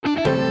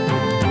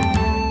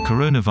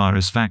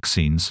coronavirus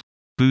vaccines.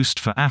 Boost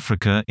for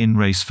Africa in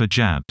race for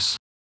jabs.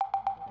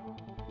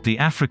 The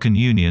African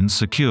Union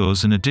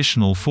secures an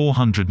additional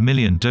 400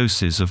 million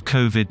doses of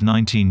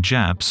COVID-19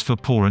 jabs for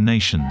poorer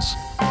nations.